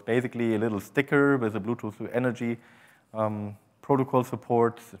capabilities. So it's basically a little sticker with a Bluetooth energy protocol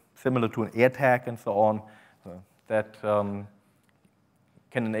support, similar to an AirTag and so on, that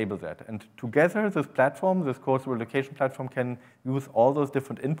can enable that. And together, this platform, this course relocation platform, can use all those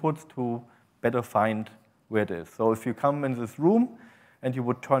different inputs to better find where it is. So if you come in this room and you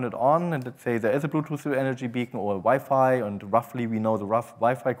would turn it on, and let's say there is a Bluetooth energy beacon or a Wi-Fi, and roughly we know the rough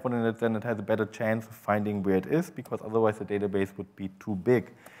Wi-Fi coordinates, then it has a better chance of finding where it is, because otherwise the database would be too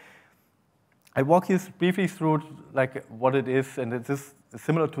big. I walk you briefly through like what it is, and it is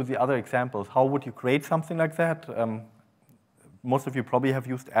similar to the other examples. How would you create something like that? Most of you probably have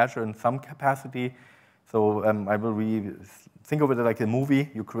used Azure in some capacity. So I will think of it like a movie.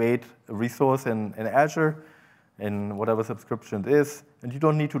 You create a resource in Azure, in whatever subscription it is, and you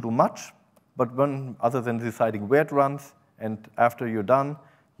don't need to do much, but other than deciding where it runs, and after you're done,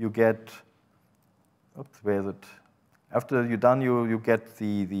 you get, oops, where is it? After you're done, you get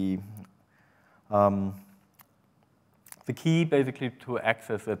the key basically to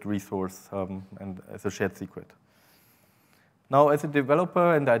access that resource and as a shared secret. Now, as a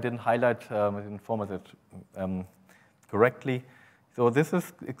developer, and I didn't highlight, I didn't format it correctly. So this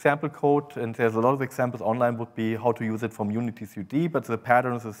is example code, and there's a lot of examples online would be how to use it from Unity 3D, but the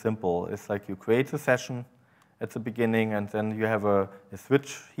pattern is simple. It's like you create a session at the beginning, and then you have a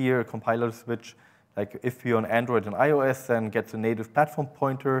switch here, a compiler switch. Like if you're on Android and iOS, then gets a native platform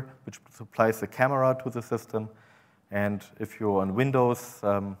pointer, which supplies the camera to the system. And if you're on Windows,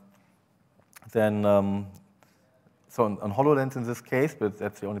 then so on HoloLens in this case, but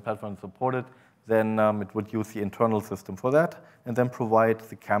that's the only platform supported, then it would use the internal system for that, and then provide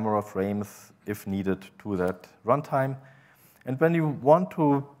the camera frames, if needed, to that runtime. And when you want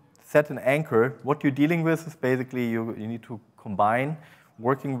to set an anchor, what you're dealing with is basically you need to combine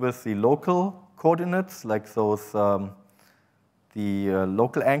working with the local coordinates, like those, the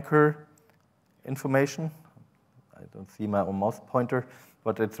local anchor information. I don't see my own mouse pointer,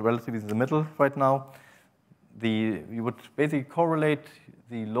 but it's relatively in the middle right now. You would basically correlate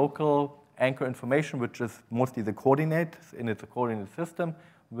the local anchor information, which is mostly the coordinates in its coordinate system,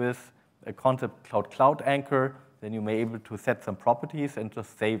 with a concept cloud anchor. Then you may be able to set some properties and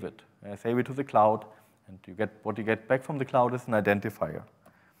just save it. Save it to the cloud, and what you get back from the cloud is an identifier.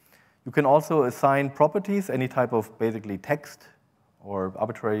 You can also assign properties, any type of basically text or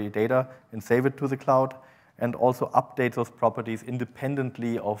arbitrary data, and save it to the cloud. and also update those properties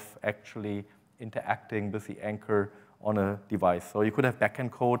independently of actually interacting with the anchor on a device. So you could have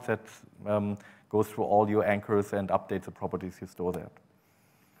backend code that goes through all your anchors and updates the properties you store there.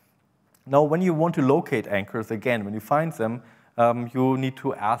 Now, when you want to locate anchors, again, when you find them, you need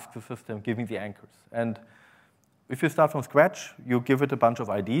to ask the system, give me the anchors. And if you start from scratch, you give it a bunch of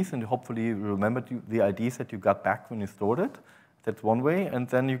IDs, and hopefully you remember the IDs that you got back when you stored it. That's one way. And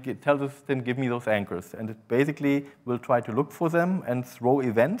then you tell the system, give me those anchors. And it basically will try to look for them and throw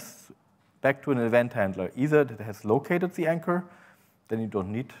events back to an event handler. Either it has located the anchor, then you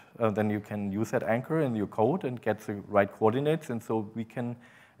don't need, then you can use that anchor in your code and get the right coordinates. And so we can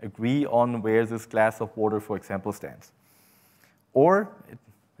agree on where this glass of water, for example, stands. Or,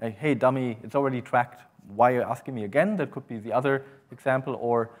 hey, dummy, it's already tracked. Why are you asking me again? That could be the other example.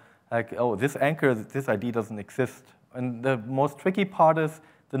 Or like, oh, this anchor, this ID doesn't exist. And the most tricky part is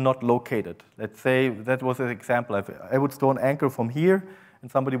the not located. Let's say that was an example. I would store an anchor from here,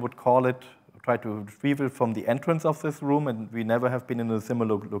 and somebody would call it, try to retrieve it from the entrance of this room, and we never have been in a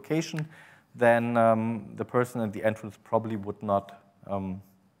similar location, then the person at the entrance probably would not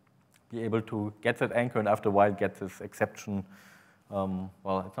be able to get that anchor, and after a while get this exception.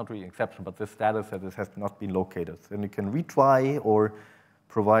 Well, it's not really an exception, but this status that it has not been located. Then you can retry or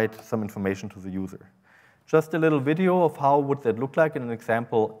provide some information to the user. Just a little video of how would that look like in an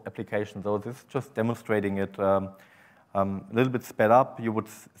example application. So this is just demonstrating it a little bit sped up. You would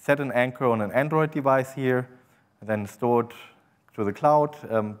set an anchor on an Android device here, and then store it to the cloud.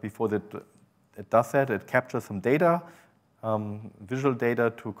 Before it does that, it captures some data, visual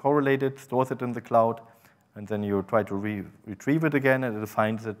data to correlate it, stores it in the cloud, and then you try to retrieve it again, and it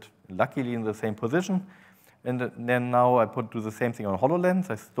finds it luckily in the same position. And then now I do the same thing on HoloLens.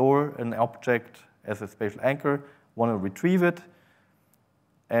 I store an object as a spatial anchor, want to retrieve it,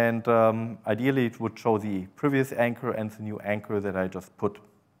 and ideally it would show the previous anchor and the new anchor that I just put.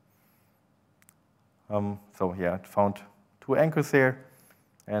 So yeah, it found two anchors there,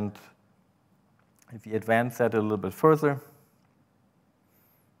 and if we advance that a little bit further,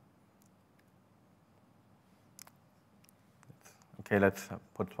 okay, let's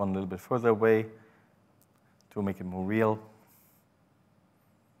put one a little bit further away to make it more real.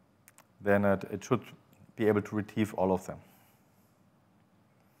 Then it should be able to retrieve all of them.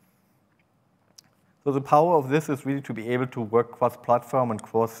 So the power of this is really to be able to work cross-platform and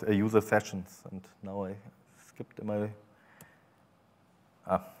cross-user sessions. And now I skipped my,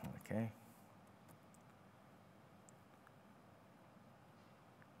 okay.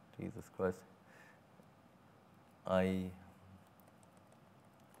 Jesus Christ. Where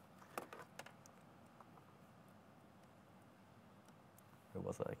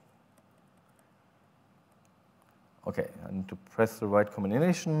was I? Okay, I need to press the right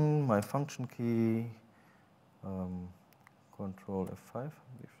combination, my function key, Control F5.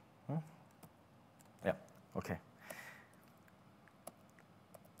 Huh? Yeah, okay.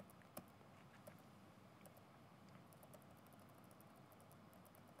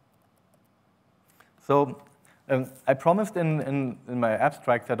 So I promised in my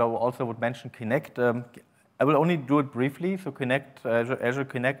abstract that I also would mention Kinect. I will only do it briefly. So Kinect, Azure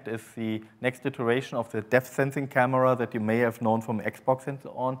Kinect is the next iteration of the depth sensing camera that you may have known from Xbox and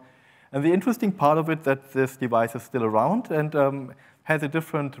so on. And the interesting part of it that this device is still around and has a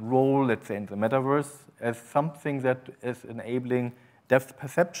different role, let's say, in the metaverse as something that is enabling depth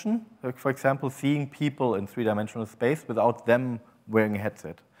perception. Like, for example, seeing people in three-dimensional space without them wearing a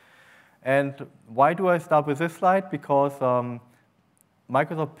headset. And why do I start with this slide? Because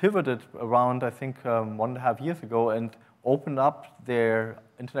Microsoft pivoted around, I think, 1.5 years ago and opened up their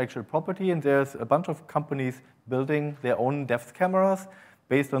intellectual property, and there's a bunch of companies building their own depth cameras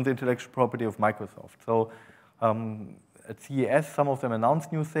based on the intellectual property of Microsoft. So at CES, some of them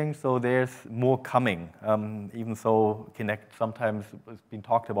announced new things, so there's more coming, even though Kinect sometimes has been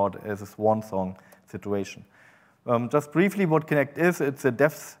talked about as a swan song situation. Just briefly, what Kinect is, it's a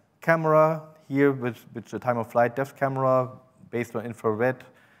depth camera here, which a time-of-flight depth camera based on infrared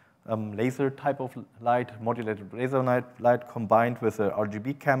laser type of light, modulated laser light combined with a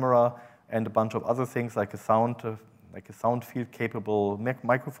RGB camera and a bunch of other things like a sound field capable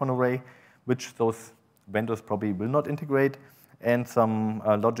microphone array, which those vendors probably will not integrate, and some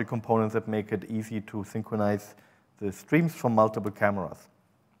logic components that make it easy to synchronize the streams from multiple cameras.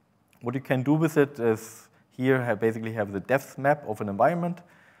 What you can do with it is here basically have the depth map of an environment,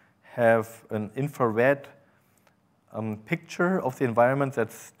 have an infrared picture of the environment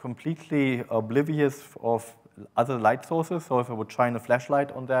that's completely oblivious of other light sources. So if I would shine a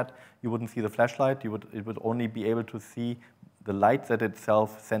flashlight on that, you wouldn't see the flashlight. It would only be able to see the light that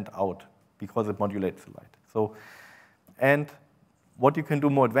itself sent out because it modulates the light. So, and what you can do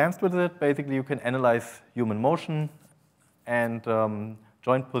more advanced with it, basically you can analyze human motion and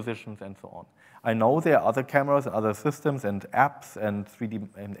joint positions and so on. I know there are other cameras and other systems and apps and 3D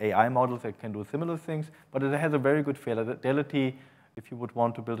and AI models that can do similar things, but it has a very good fidelity if you would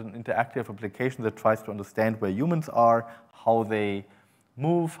want to build an interactive application that tries to understand where humans are, how they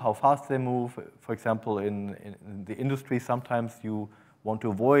move, how fast they move. For example, in the industry, sometimes you want to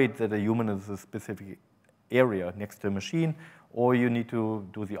avoid that a human is a specific area next to a machine, or you need to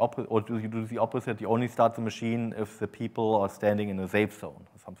do the opposite, or you do the opposite. You only start the machine if the people are standing in a safe zone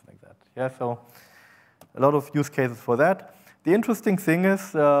or something like that. Yeah, so a lot of use cases for that. The interesting thing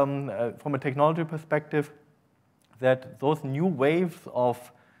is, from a technology perspective, that those new waves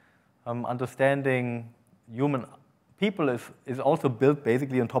of understanding human people is also built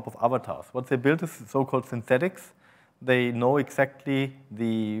basically on top of avatars. What they built is so-called synthetics. They know exactly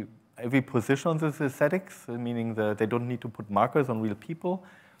every position on the synthetics, meaning that they don't need to put markers on real people,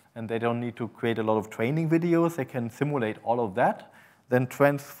 and they don't need to create a lot of training videos. They can simulate all of that, then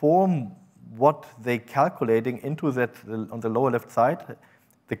transform what they're calculating into that on the lower left side.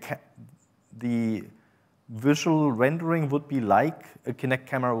 The visual rendering would be like a Kinect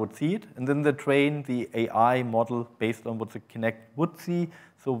camera would see it, and then they train the AI model based on what the Kinect would see,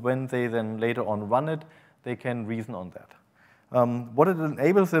 so when they then later on run it, they can reason on that. What it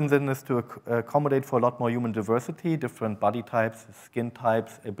enables them then is to accommodate for a lot more human diversity, different body types, skin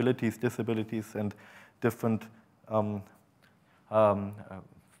types, abilities, disabilities, and different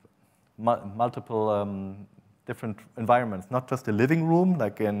multiple different environments, not just a living room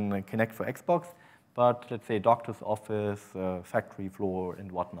like in Kinect for Xbox, but let's say doctor's office, factory floor,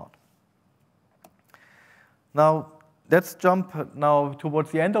 and whatnot. Now, let's jump now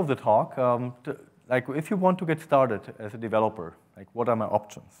towards the end of the talk. Like, if you want to get started as a developer, like, what are my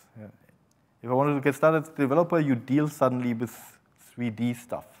options? Yeah. If I wanted to get started as a developer, you deal suddenly with 3D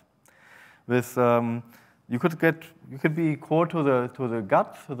stuff. With you could be core to the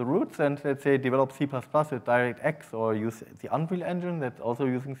guts, to the roots, and let's say develop C++ with DirectX, or use the Unreal Engine that's also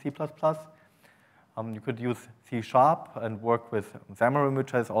using C++. You could use C# and work with Xamarin,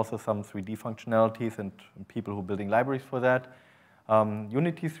 which has also some 3D functionalities, and people who are building libraries for that.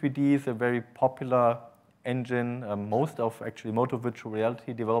 Unity 3D is a very popular engine. Most of actually motor virtual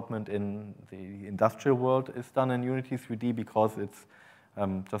reality development in the industrial world is done in Unity 3D because it's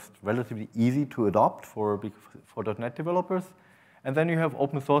just relatively easy to adopt for .NET developers. And then you have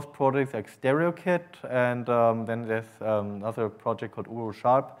open source projects like StereoKit, and then there's another project called Uro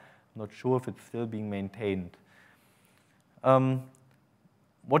Sharp. I'm not sure if it's still being maintained.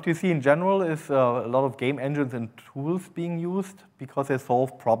 What you see in general is a lot of game engines and tools being used because they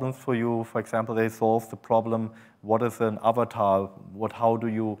solve problems for you. For example, they solve the problem, what is an avatar? How do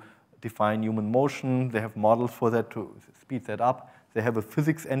you define human motion? They have models for that to speed that up. They have a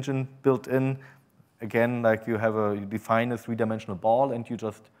physics engine built in. Again, like you define a three-dimensional ball, and you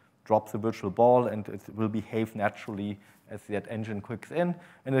just drop the virtual ball, and it will behave naturally as that engine clicks in.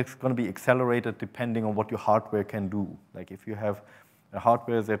 And it's going to be accelerated depending on what your hardware can do. Like if you have a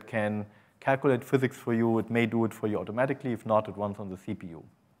hardware that can calculate physics for you, it may do it for you automatically. If not, it runs on the CPU.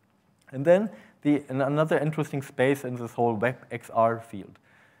 And then another interesting space in this whole web XR field.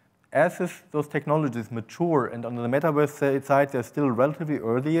 As those technologies mature, and on the Metaverse side, they're still relatively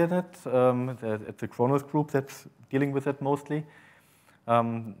early in it. It's the Kronos group that's dealing with it mostly,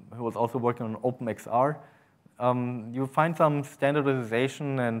 who was also working on OpenXR. You find some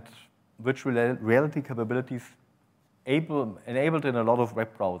standardization and virtual reality capabilities enabled in a lot of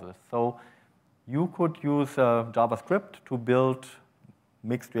web browsers. So you could use JavaScript to build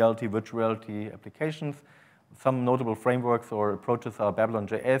mixed reality, virtual reality applications. Some notable frameworks or approaches are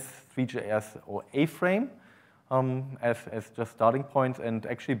Babylon.js, 3JS, or A-Frame as just starting points. And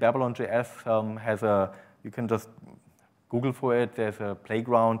actually, Babylon.js has you can just Google for it. There's a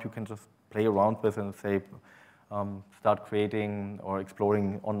playground you can just play around with and say, start creating or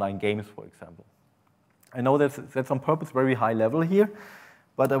exploring online games, for example. I know that's on purpose very high level here,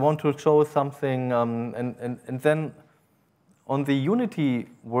 but I want to show something. And then on the Unity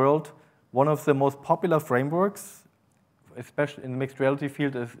world, one of the most popular frameworks, especially in the mixed reality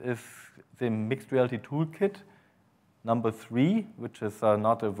field, is the Mixed Reality Toolkit #3, which is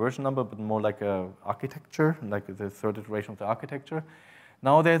not a version number, but more like an architecture, like the third iteration of the architecture.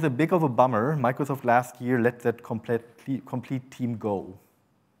 Now there's a big of a bummer. Microsoft last year let that complete team go.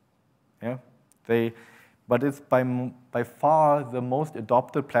 Yeah, but it's by far the most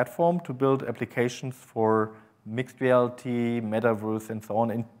adopted platform to build applications for mixed reality, Metaverse, and so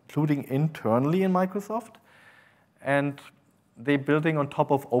on, including internally in Microsoft. And they're building on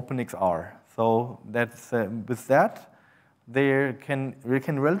top of OpenXR. So that's, with that, we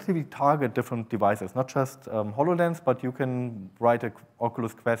can relatively target different devices, not just HoloLens, but you can write a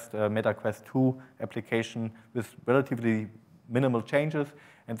Oculus Quest, Meta Quest 2 application with relatively minimal changes.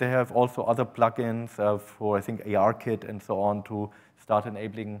 And they have also other plugins for, I think, ARKit and so on to start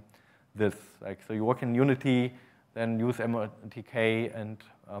enabling this. Like, so you work in Unity, then use MTK, and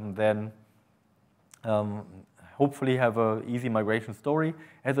then hopefully have an easy migration story. It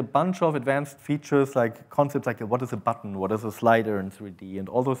has a bunch of advanced features, like concepts like what is a button, what is a slider in 3D, and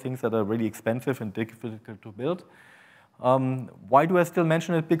all those things that are really expensive and difficult to build. Why do I still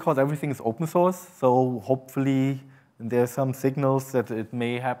mention it? Because everything is open source, so hopefully there are some signals that it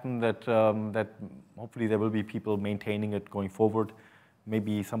may happen that, that hopefully there will be people maintaining it going forward.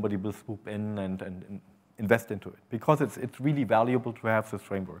 Maybe somebody will swoop in and invest into it, because it's really valuable to have this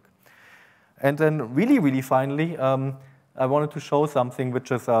framework. And then really finally, I wanted to show something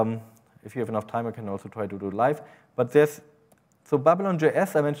which is, if you have enough time, I can also try to do it live. But so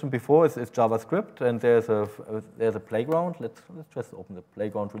Babylon.js, I mentioned before, is JavaScript, and there's a playground. Let's just open the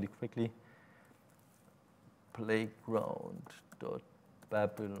playground really quickly.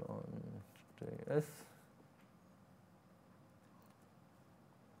 Playground.babylon.js.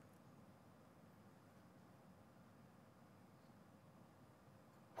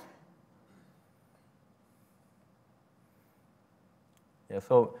 Yeah,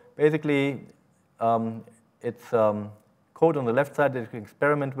 so basically, it's code on the left side that you can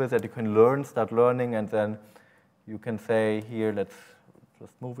experiment with, that you can learn, start learning, and then you can say here, let's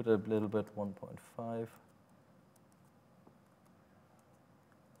just move it a little bit, 1.5.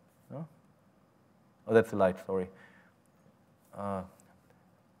 No? Oh, that's the light, sorry.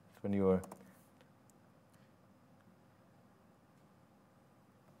 It's when you're,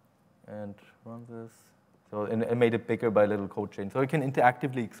 and run this. So, and I made it bigger by a little code change. So you can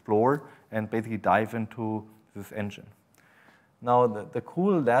interactively explore and basically dive into this engine. Now, the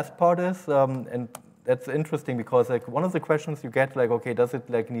cool last part is, and that's interesting because like one of the questions you get, like, okay, does it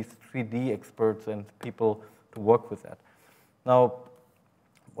like need 3D experts and people to work with that? Now,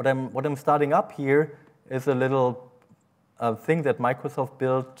 what I'm starting up here is a little thing that Microsoft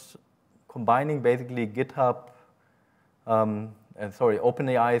built, combining basically GitHub,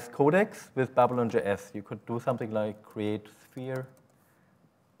 OpenAI's codex with Babylon.js. You could do something like create sphere,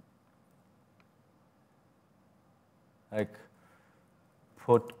 like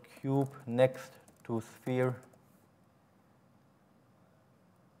put cube next to sphere,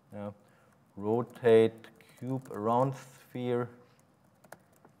 yeah. Rotate cube around sphere.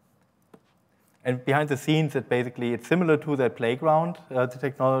 And behind the scenes, it's similar to that playground, the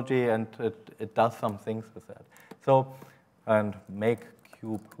technology, and it does some things with that. So, and make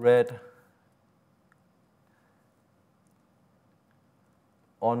cube red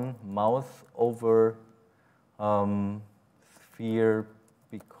on mouse over sphere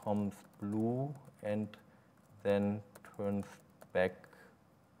becomes blue and then turns back,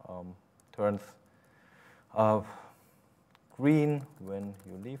 green when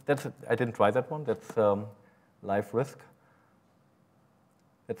you leave. I didn't try that one. That's live risk.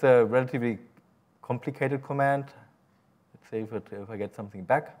 It's a relatively complicated command. Let's see if I get something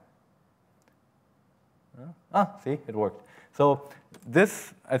back. See, it worked. So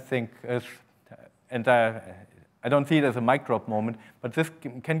this, I think, is, and I don't see it as a mic drop moment, but this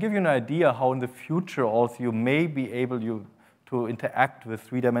can give you an idea how in the future also you may be able to interact with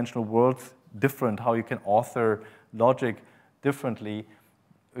three-dimensional worlds different, how you can author logic differently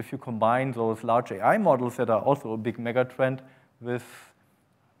if you combine those large AI models that are also a big megatrend with,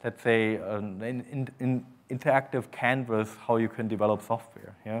 let's say, an interactive canvas, how you can develop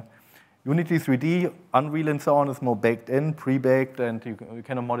software. Yeah? Unity 3D, Unreal and so on is more baked in, pre-baked, and you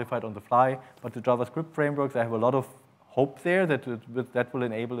cannot modify it on the fly. But the JavaScript frameworks, I have a lot of hope there that that will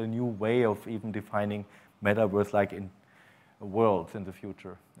enable a new way of even defining metaverse-like worlds in the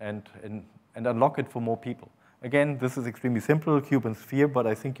future and unlock it for more people. Again, this is extremely simple, cube and sphere, but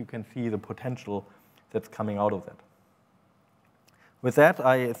I think you can see the potential that's coming out of that. With that,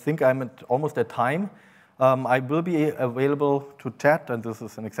 I think I'm almost at time. I will be available to chat, and this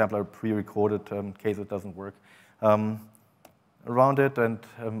is an example I pre-recorded in case it doesn't work, around it, and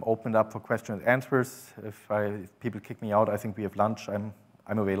open it up for questions and answers. If people kick me out, I think we have lunch. I'm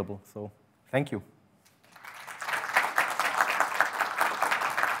available, so thank you.